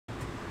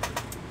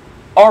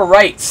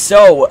Alright,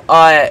 so,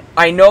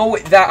 I know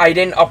that I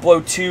didn't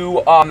upload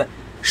two,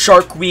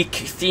 Shark Week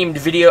themed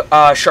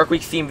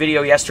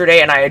video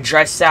yesterday, and I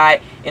addressed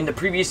that in the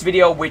previous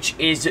video, which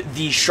is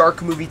the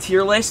Shark movie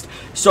tier list.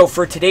 So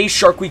for today's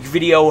Shark Week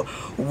video,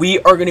 we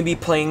are going to be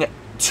playing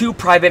two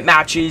private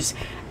matches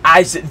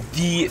as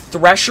the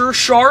Thresher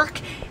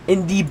Shark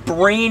and the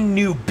brand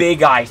new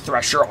BIGEYE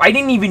Thresher. I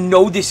didn't even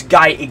know this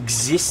guy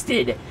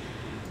existed.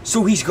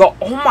 So he's got,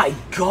 oh my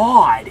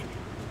god.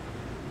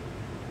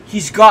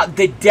 He's got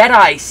the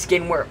Deadeye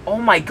skin where, oh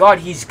my god,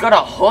 he's got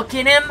a hook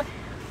in him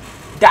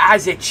that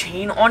has a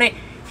chain on it.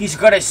 He's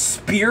got a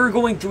spear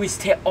going through his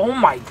tail. Oh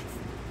my,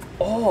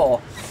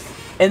 oh.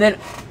 And then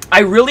I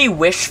really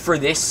wish for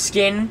this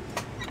skin,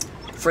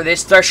 for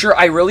this Thresher,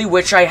 I really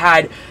wish I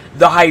had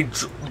the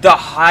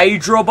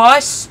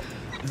Hydrobus,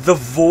 the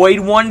Void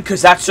one,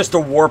 because that's just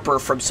a Warper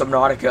from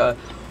Subnautica.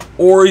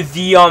 Or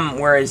the,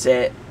 where is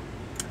it?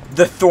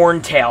 The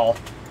Thorntail.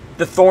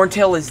 The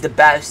Thorntail is the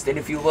best, and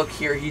if you look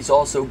here, he's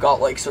also got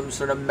like some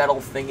sort of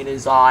metal thing in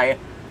his eye,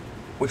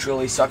 which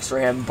really sucks for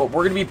him. But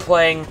we're going to be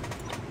playing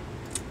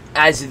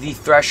as the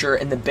Thresher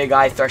and the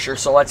BIGEYE Thresher,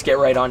 so let's get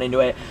right on into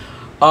it.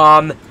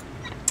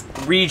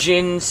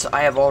 Regions,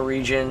 I have all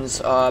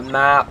regions.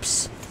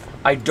 Maps,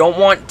 I don't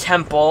want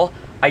Temple,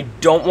 I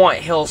don't want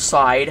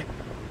Hillside.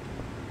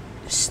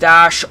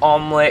 Stash,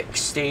 Omelet,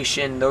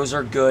 Station, those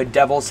are good.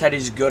 Devil's Head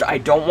is good. I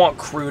don't want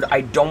Crude,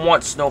 I don't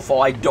want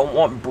Snowfall, I don't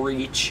want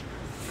Breach.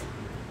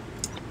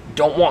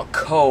 Don't want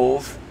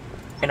Cove,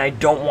 and I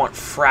don't want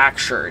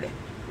Fractured.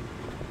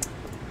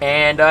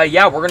 And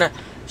yeah, we're gonna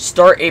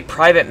start a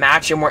private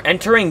match, and we're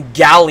entering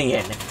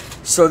Galleon.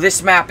 So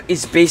this map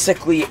is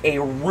basically a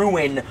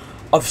ruin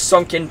of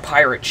sunken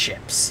pirate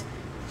ships.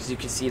 As you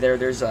can see there,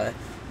 there's a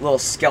little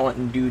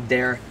skeleton dude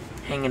there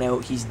hanging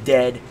out. He's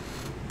dead.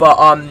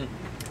 But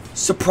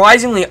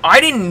surprisingly, I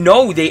didn't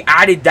know they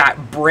added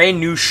that brand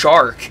new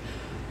shark,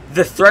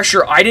 the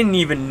Thresher. I didn't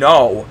even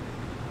know.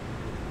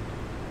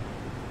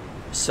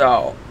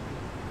 So,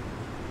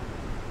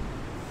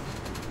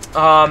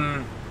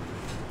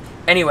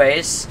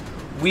 anyways,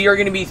 we are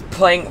going to be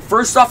playing,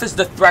 first off is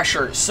the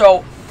Thresher.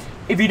 So,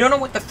 if you don't know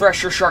what the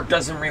Thresher Shark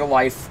does in real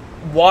life,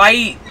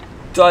 why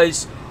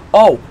does,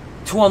 oh,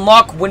 to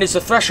unlock when is the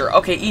Thresher?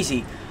 Okay,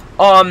 easy.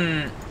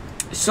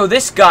 So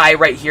this guy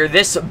right here,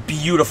 this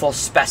beautiful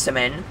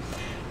specimen,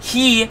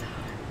 he,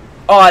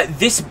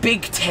 this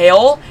big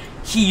tail,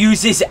 he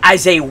uses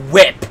as a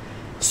whip.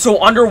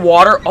 So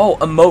underwater, oh,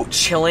 emote,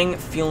 chilling,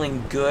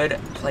 feeling good,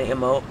 play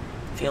emote,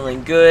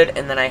 feeling good,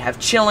 and then I have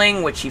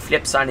chilling, which he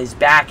flips on his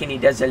back and he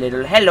does a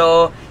little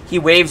hello. He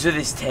waves with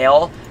his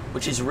tail,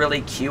 which is really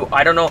cute.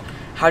 I don't know,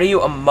 how do you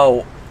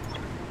emote?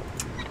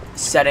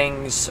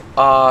 Settings,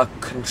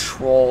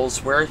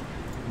 controls, where,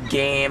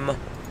 game,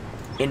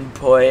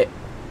 input,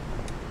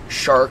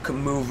 shark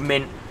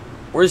movement,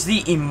 where's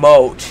the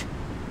emote?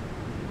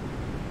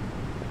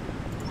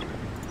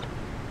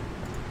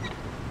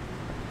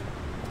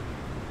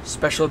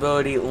 Special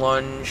ability,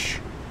 lunge,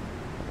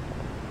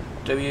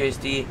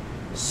 WSD,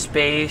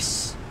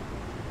 space,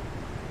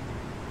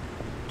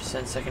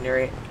 descent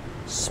secondary,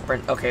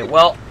 sprint. Okay,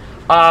 well,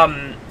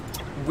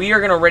 we are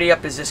going to ready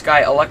up as this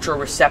guy,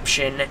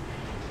 electro-reception,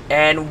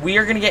 and we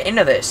are going to get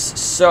into this.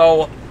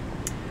 So,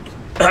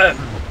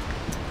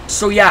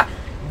 so yeah,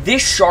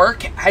 this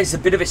shark has a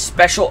bit of a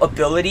special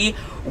ability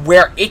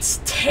where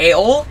its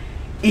tail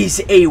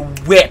is a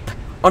whip.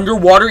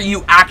 Underwater,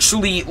 you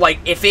actually, like,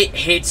 if it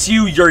hits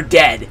you, you're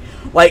dead.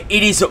 Like,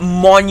 it is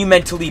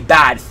monumentally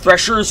bad.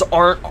 Threshers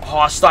aren't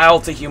hostile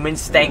to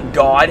humans, thank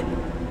God.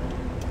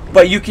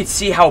 But you can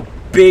see how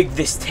big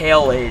this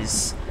tail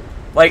is.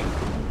 Like,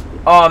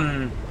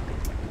 the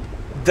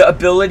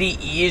ability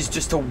E is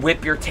just to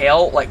whip your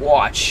tail. Like,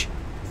 watch.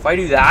 If I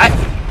do that,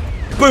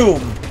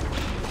 boom.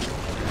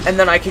 And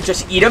then I can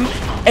just eat him.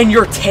 And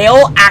your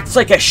tail acts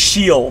like a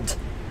shield,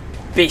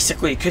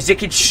 basically, because it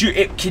can shoot,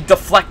 it can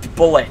deflect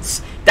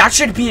bullets. That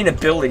should be an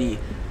ability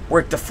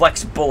where it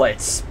deflects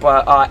bullets.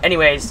 But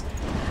anyways,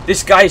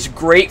 this guy's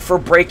great for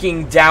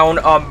breaking down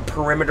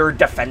perimeter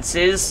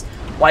defenses.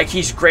 Like,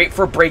 he's great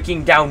for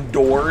breaking down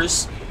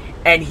doors,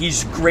 and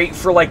he's great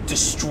for like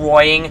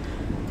destroying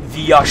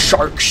the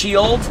shark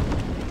shield.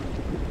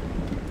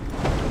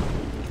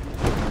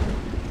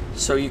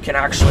 So you can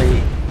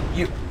actually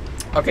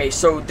okay,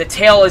 so the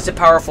tail isn't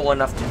powerful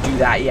enough to do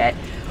that yet.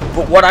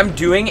 But what I'm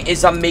doing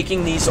is I'm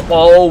making these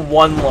all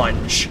one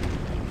lunge.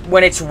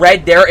 When it's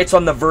red there, it's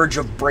on the verge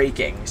of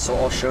breaking. So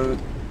I'll show,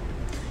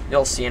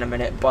 you'll see in a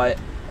minute, but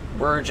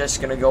we're just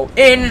gonna go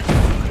in.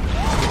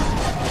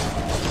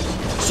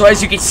 So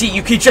as you can see,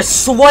 you can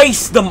just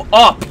slice them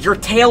up. Your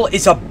tail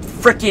is a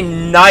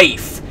freaking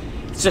knife.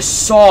 It's a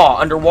saw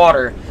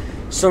underwater.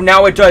 So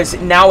now it does,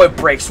 now it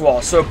breaks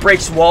walls. So it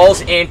breaks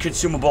walls and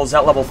consumables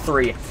at level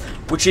 3,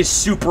 which is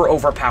super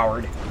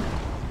overpowered.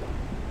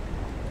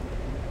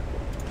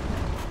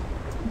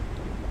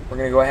 We're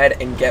gonna go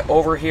ahead and get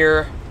over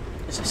here.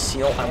 There's a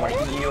seal. I want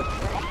to eat you.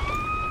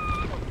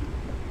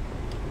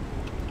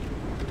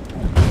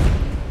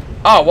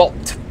 Oh, well,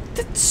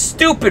 that's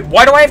stupid.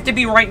 Why do I have to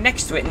be right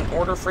next to it in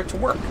order for it to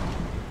work?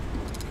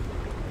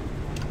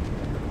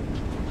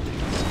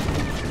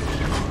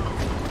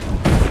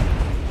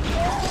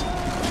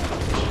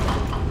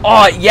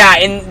 Oh, yeah,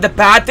 and the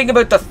bad thing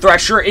about the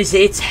Thresher is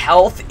its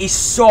health is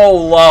so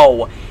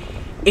low.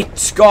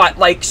 It's got,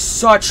 like,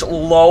 such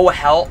low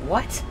health.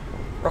 What?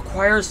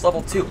 Requires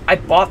level 2. I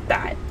bought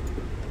that.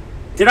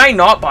 Did I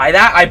not buy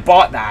that? I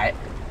bought that. I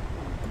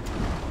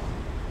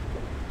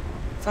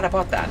thought I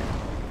bought that.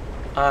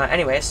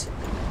 Anyways.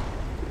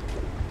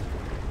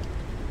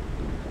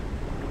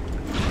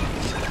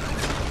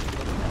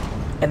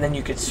 And then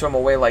you could swim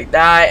away like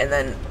that, and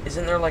then...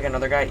 Isn't there, like,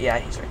 another guy? Yeah,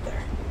 he's right there.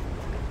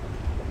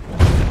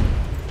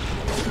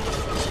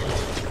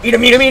 Eat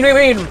him, eat him, eat him,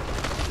 eat him!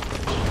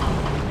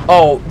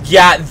 Oh,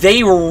 yeah,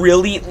 they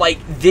really, like,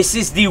 this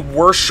is the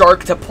worst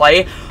shark to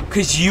play,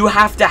 because you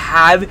have to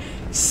have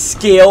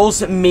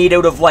scales made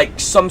out of,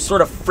 like, some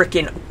sort of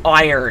freaking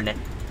iron.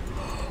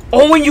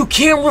 Oh, and you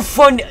can't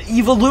refund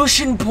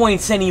evolution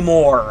points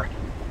anymore.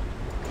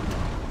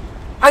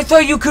 I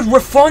thought you could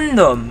refund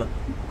them.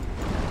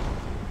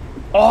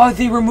 Oh,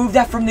 they removed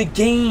that from the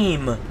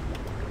game.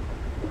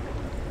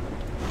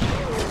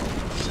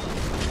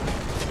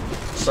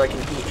 So I can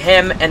eat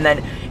him, and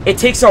then it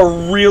takes a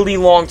really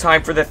long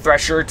time for the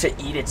Thresher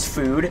to eat its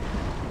food.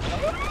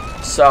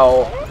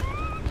 So,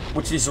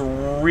 which is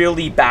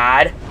really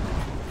bad.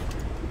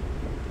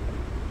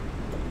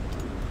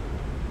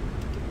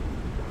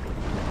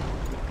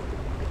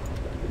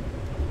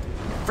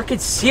 Freaking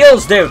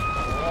seals, dude.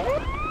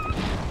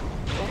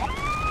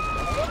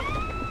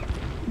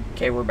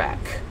 Okay, we're back.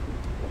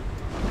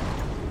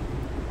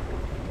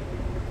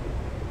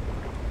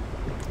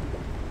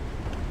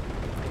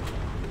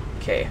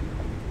 Okay.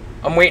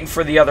 I'm waiting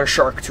for the other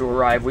shark to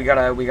arrive. We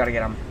gotta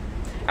get him.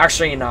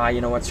 Actually, nah, you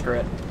know what? Screw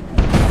it.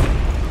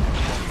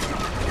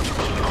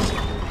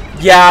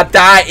 Yeah,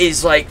 that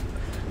is like...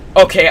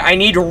 Okay, I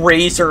need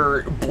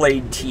razor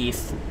blade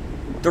teeth.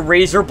 The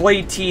razor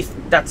blade teeth,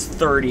 that's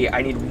 30.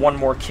 I need one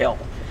more kill.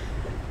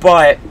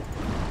 But...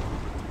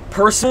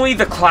 Personally,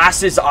 the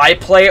classes I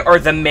play are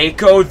the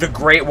Mako, the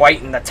Great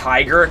White, and the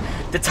Tiger.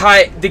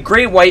 The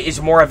Great White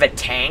is more of a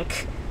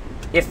tank,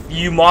 if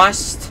you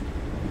must.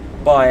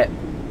 But...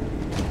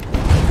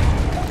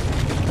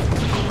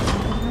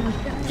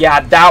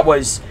 Yeah, that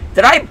was...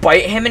 Did I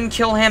bite him and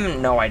kill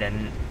him? No, I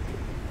didn't.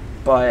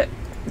 But,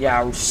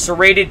 yeah,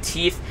 serrated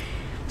teeth.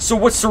 So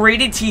what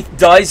serrated teeth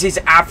does is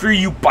after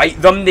you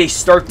bite them, they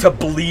start to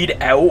bleed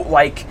out.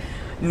 Like,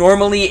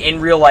 normally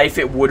in real life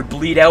it would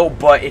bleed out,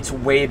 but it's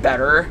way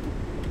better.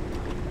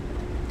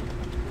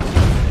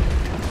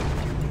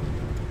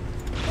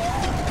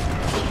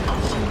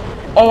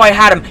 Oh, I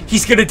had him.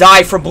 He's gonna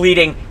die from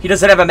bleeding. He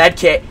doesn't have a med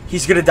kit.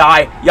 He's gonna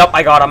die. Yup,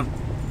 I got him.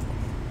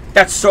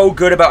 That's so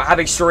good about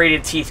having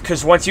serrated teeth,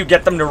 because once you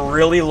get them to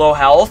really low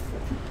health,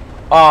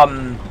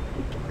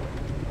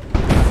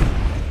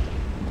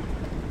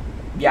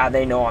 yeah,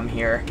 they know I'm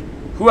here.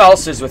 Who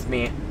else is with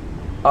me?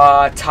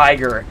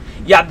 Tiger.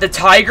 Yeah, the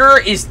Tiger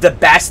is the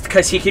best,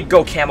 because he could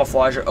go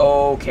camouflage.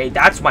 Okay,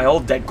 that's my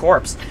old dead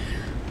corpse.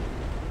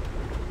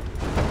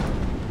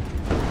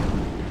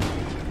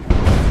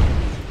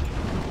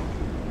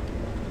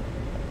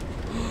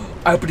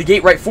 I opened a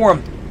gate right for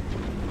him.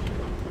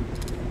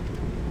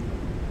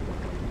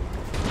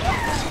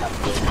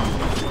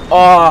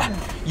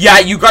 Yeah,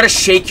 you gotta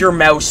shake your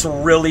mouse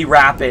really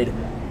rapid.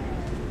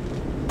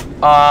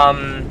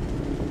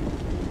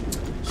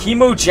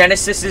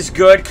 Hemogenesis is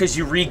good because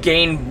you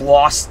regain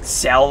lost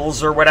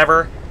cells or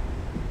whatever.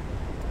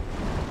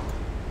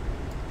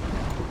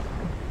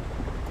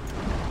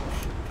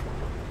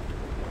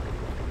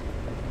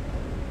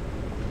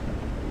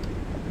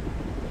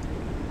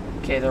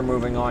 Okay, they're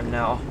moving on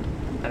now,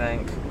 I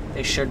think.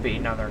 They should be.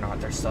 No, they're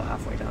not. They're still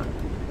halfway done.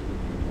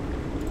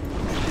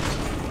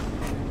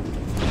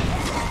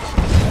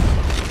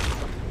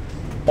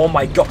 Oh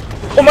my god.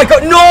 Oh my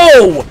god,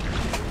 no!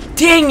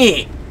 Dang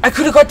it! I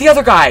could have got the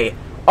other guy.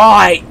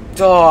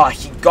 Oh,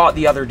 he got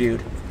the other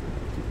dude.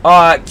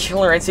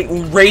 Killer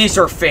Instinct.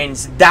 Razor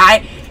fins.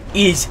 That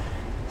is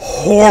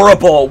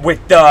horrible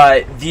with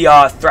the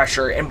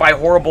Thresher. And by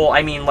horrible,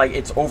 I mean, like,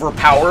 it's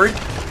overpowered.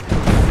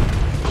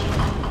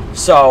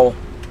 So,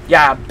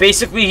 yeah,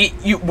 basically,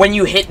 when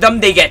you hit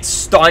them, they get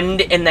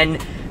stunned. And then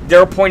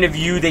their point of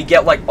view, they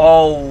get, like,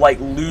 all, like,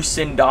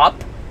 loosened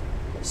up.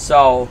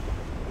 So...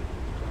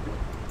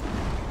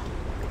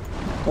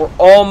 We're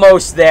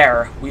almost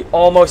there. We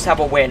almost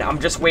have a win. I'm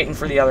just waiting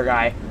for the other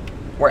guy.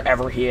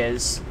 Wherever he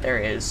is. There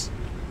he is.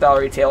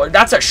 Valerie Taylor.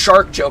 That's a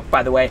shark joke,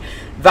 by the way.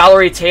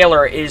 Valerie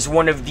Taylor is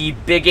one of the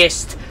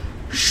biggest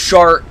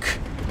shark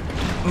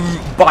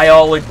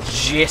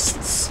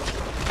biologists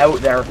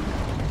out there.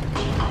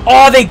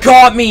 Oh, they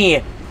got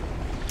me!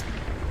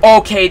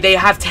 Okay, they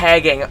have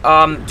tagging.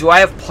 Do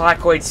I have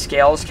placoid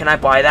scales? Can I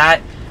buy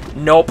that?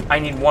 Nope. I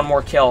need one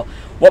more kill.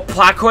 What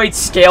placoid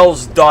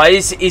scales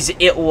does is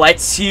it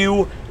lets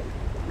you...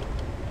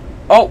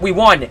 Oh, we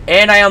won.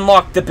 And I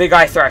unlocked the Big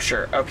Eye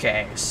Thresher.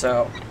 Okay,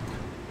 so...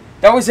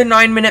 That was a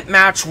 9-minute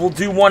match. We'll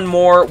do one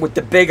more with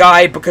the Big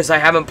Eye because I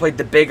haven't played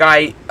the Big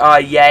Eye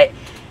yet.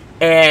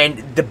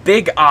 And the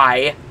Big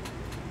Eye...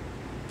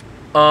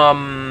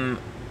 I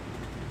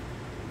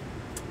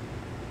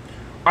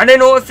don't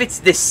know if it's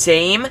the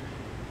same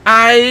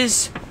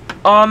as,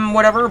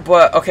 whatever,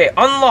 but, okay,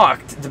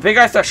 unlocked. The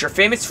Big-Eye Thresher,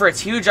 famous for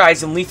its huge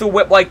eyes and lethal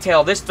whip-like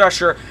tail. This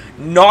Thresher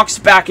knocks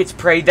back its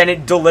prey, then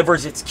it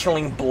delivers its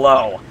killing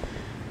blow.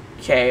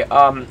 Okay,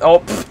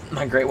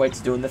 my Great White's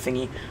doing the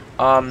thingy.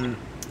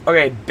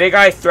 Okay,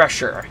 Big-Eye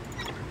Thresher.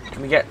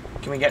 Can we get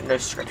a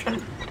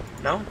description?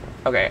 No?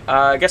 Okay,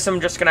 I guess I'm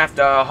just gonna have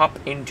to hop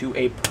into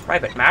a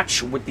private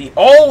match with the...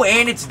 Oh,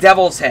 and it's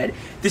Devil's Head.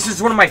 This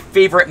is one of my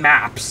favorite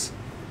maps.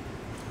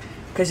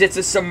 Because it's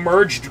a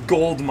submerged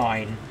gold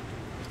mine.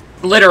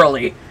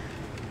 Literally.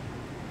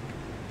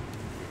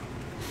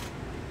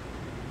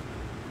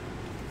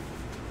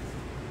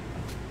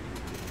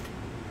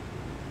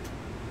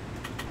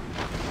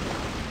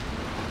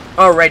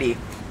 Alrighty.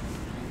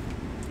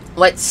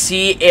 Let's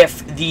see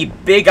if the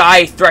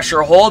Big-Eye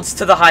Thresher holds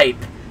to the hype.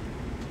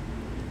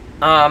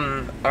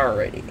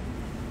 Alrighty.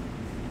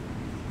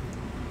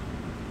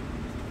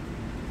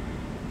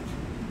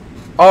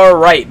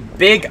 Alright,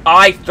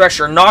 Big-Eye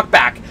Thresher,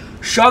 knockback.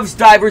 Shoves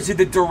divers in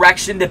the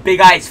direction the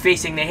Big-Eye is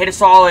facing. They hit a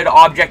solid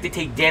object to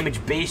take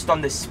damage based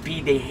on the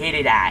speed they hit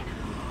it at.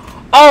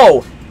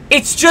 Oh,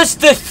 it's just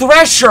the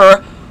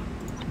Thresher,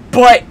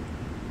 but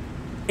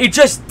it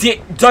just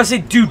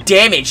doesn't do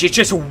damage. It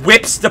just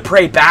whips the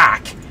prey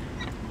back.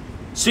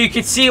 So you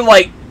can see,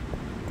 like,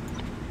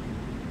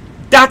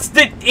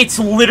 it's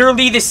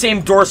literally the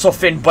same dorsal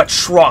fin, but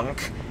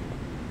shrunk.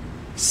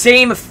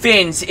 Same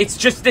fins, it's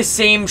just the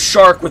same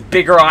shark with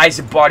bigger eyes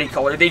and body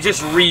color. They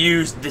just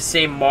reused the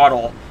same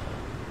model.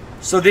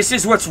 So this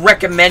is what's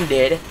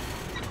recommended.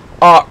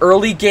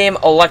 Early game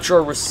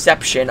electro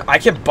reception. I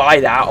could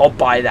buy that. I'll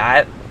buy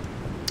that.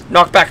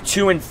 Knockback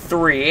 2 and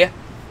 3.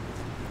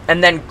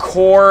 And then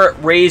core,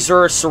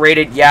 razor,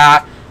 serrated,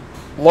 yeah.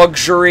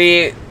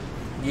 Luxury,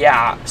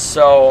 yeah.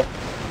 So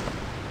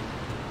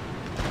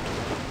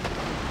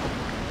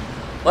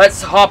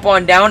let's hop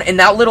on down, and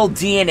that little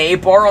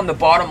DNA bar on the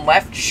bottom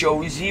left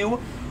shows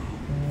you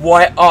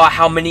what,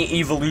 how many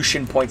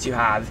evolution points you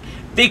have.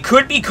 They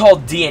could be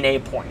called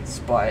DNA points,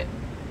 but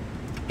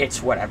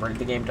it's whatever.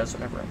 The game does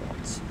whatever it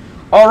wants.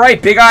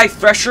 Alright, Big-Eye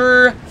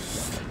Thresher.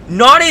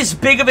 Not as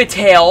big of a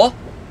tail.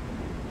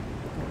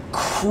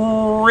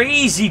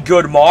 Crazy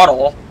good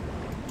model.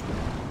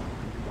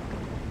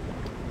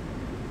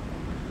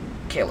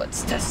 Okay,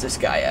 let's test this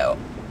guy out.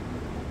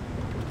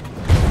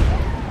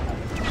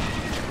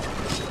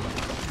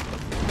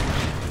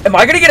 Am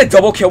I gonna get a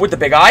double kill with the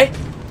Big-Eye?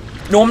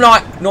 No, I'm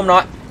not. No, I'm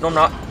not. No, I'm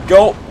not.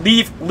 Go.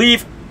 Leave.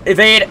 Leave.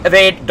 Evade.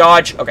 Evade.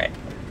 Dodge. Okay.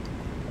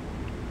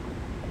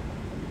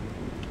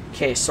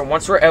 Okay, so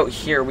once we're out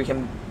here, we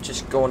can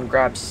just go and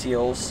grab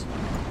seals.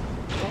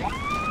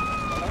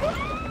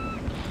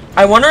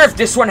 I wonder if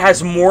this one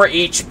has more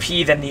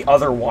HP than the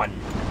other one.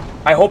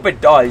 I hope it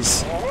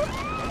does.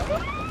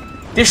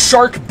 This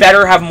shark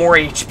better have more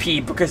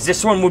HP, because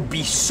this one would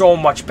be so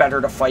much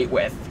better to fight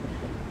with.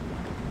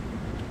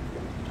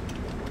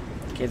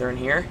 Okay, they're in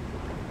here.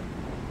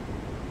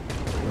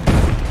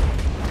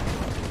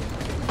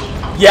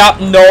 Yeah,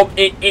 nope.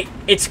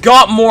 It's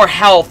got more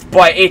health,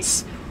 but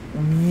it's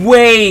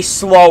way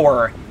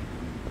slower,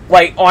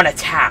 like, on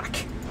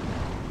attack.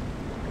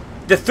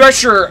 The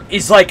Thresher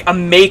is like a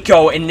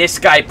Mako, and this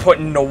guy put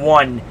into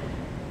one.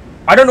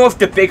 I don't know if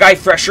the Big-Eye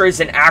Thresher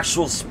is an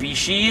actual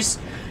species.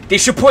 They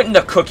should put in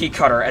the cookie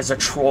cutter as a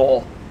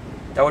troll.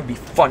 That would be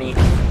funny.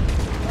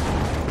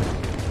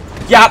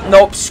 Yeah,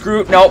 nope,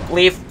 screw, nope,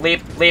 leave,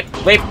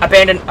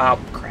 abandon. Oh,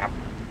 crap.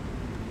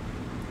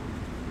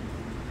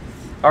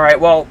 Alright,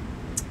 well,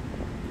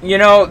 you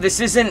know, this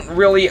isn't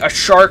really a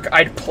shark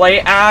I'd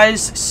play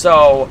as,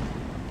 so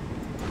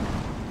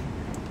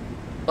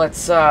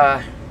let's,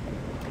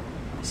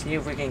 see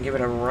if we can give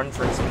it a run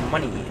for its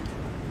money.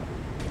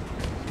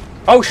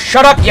 Oh,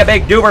 shut up, you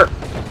big doober!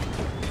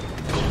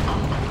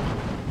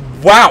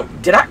 Wow,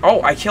 did I?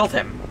 Oh, I killed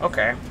him.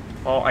 Okay.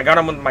 Well, I got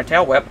him with my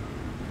tail whip.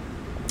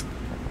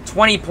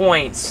 20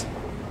 points.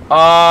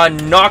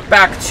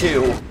 Knockback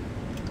 2.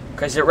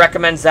 Because it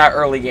recommends that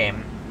early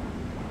game.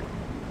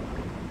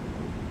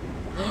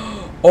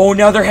 Oh,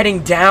 now they're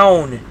heading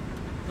down.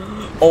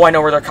 Oh, I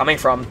know where they're coming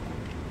from.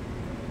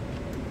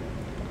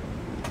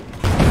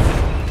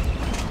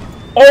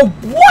 Oh,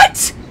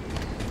 what?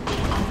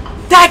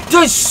 That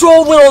does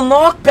so little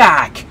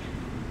knockback.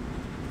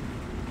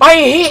 I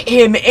hit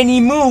him and he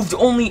moved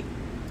only.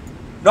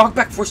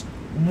 Knockback force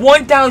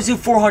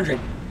 1,400.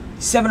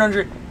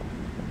 700.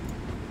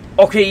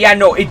 Okay, yeah,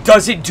 no, it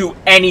doesn't do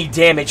any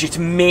damage. It's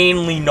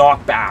mainly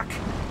knockback.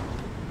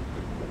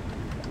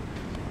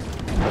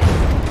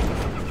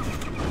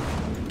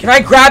 Can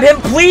I grab him,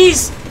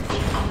 please?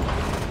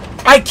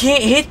 I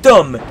can't hit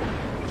them.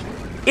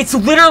 It's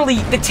literally,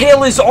 the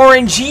tail is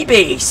RNG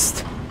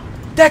based.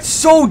 That's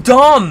so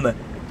dumb.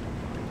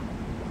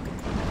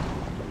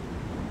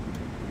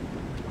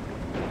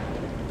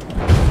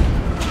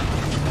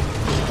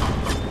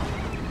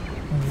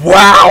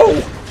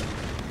 Wow.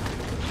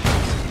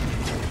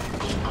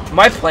 Am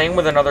I playing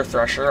with another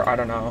Thresher? I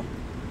don't know.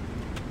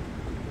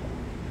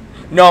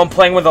 No, I'm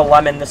playing with a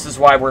lemon. This is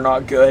why we're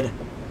not good.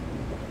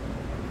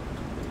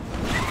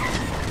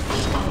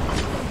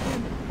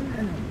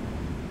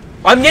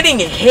 I'm getting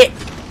hit.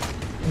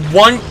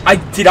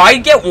 Did I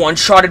get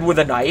one-shotted with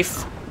a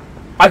knife?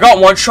 I got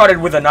one-shotted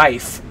with a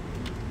knife.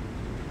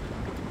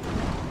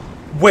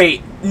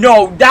 Wait,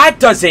 no, that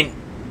doesn't...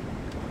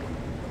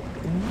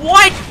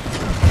 What?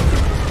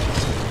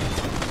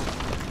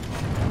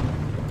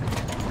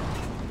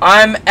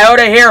 I'm out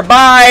of here,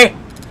 bye!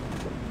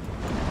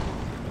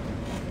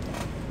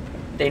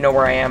 They know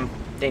where I am.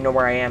 They know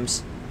where I am.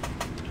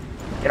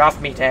 Get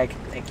off me, tag.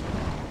 Thank you.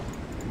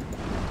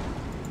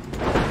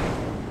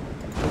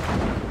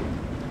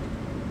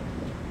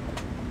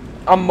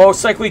 I'm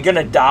most likely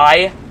gonna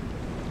die,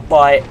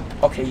 but...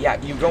 Okay, yeah,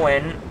 you go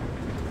in.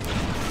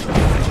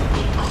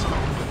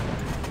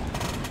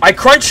 I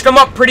crunched them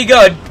up pretty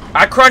good.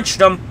 I crunched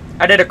them.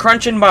 I did a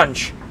crunching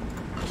bunch.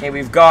 Okay,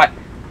 we've got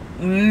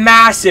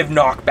massive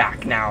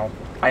knockback now,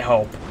 I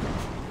hope.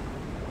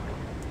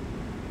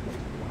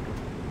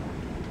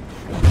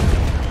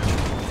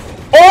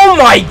 Oh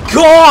my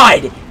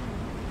god!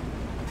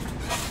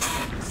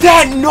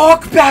 That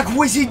knockback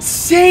was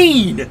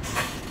insane!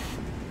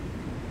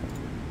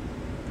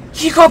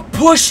 He got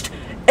pushed,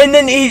 and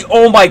then he...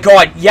 Oh my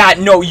god, yeah,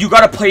 no, you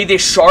gotta play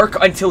this shark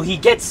until he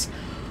gets,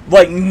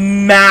 like,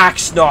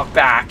 max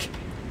knockback.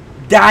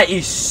 That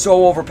is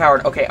so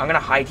overpowered. Okay, I'm gonna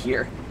hide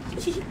here.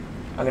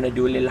 I'm gonna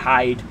do a little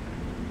hide.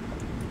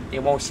 They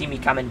won't see me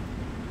coming.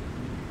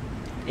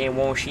 They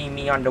won't see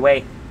me on the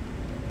way.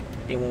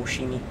 They won't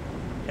see me.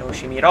 They won't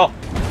see me at all.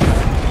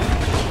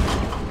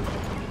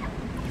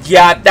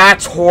 Yeah,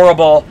 that's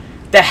horrible.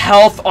 The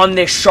health on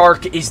this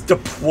shark is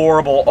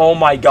deplorable. Oh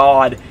my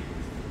god.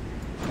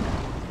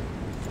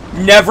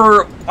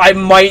 Never, I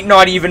might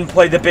not even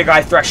play the Big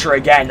Eye Thresher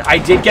again. I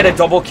did get a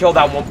double kill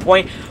at one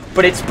point,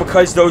 but it's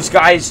because those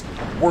guys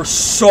were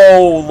so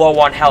low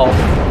on health.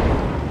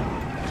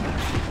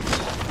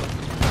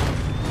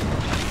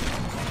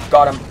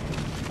 Got him.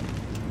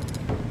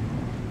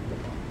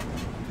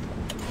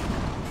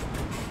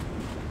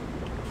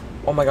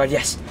 Oh my god,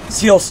 yes.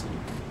 Seals.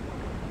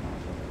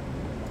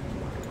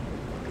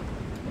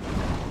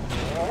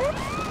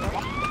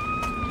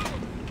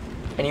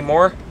 Any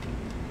more?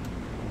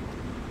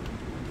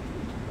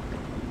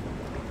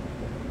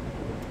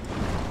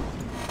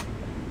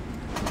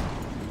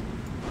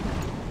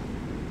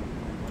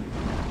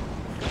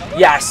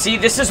 Yeah, see,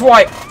 this is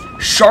why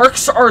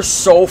sharks are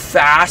so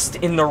fast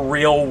in the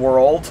real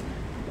world,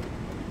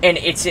 and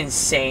it's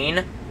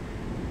insane.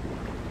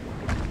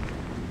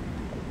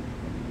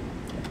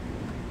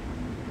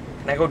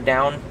 Can I go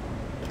down?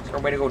 Is there a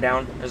way to go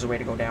down? There's a way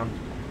to go down.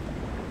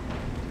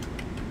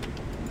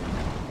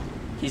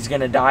 He's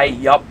gonna die.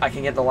 Yup, I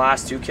can get the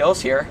last 2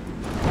 kills here.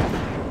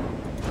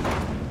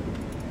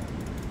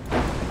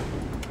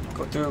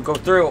 Go through, go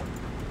through.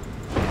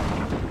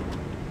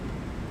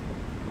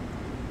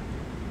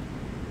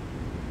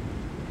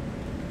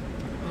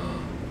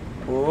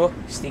 Ooh,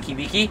 sneaky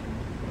beaky.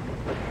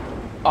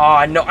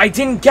 Aw, no, I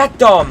didn't get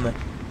them!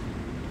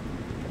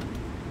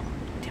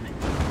 Damn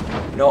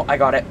it. No, I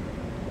got it.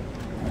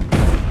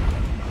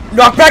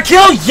 Knockback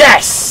kill?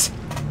 Yes!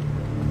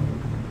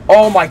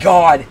 Oh my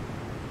god.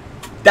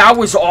 That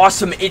was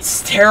awesome.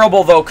 It's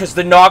terrible, though, because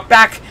the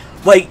knockback,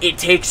 like, it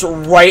takes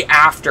right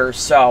after,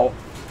 so.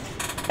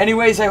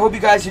 Anyways, I hope you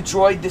guys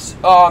enjoyed this,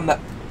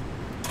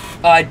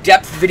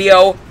 depth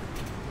video.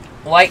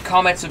 Like,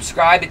 comment,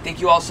 subscribe, and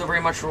thank you all so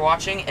very much for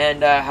watching,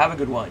 and have a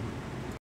good one.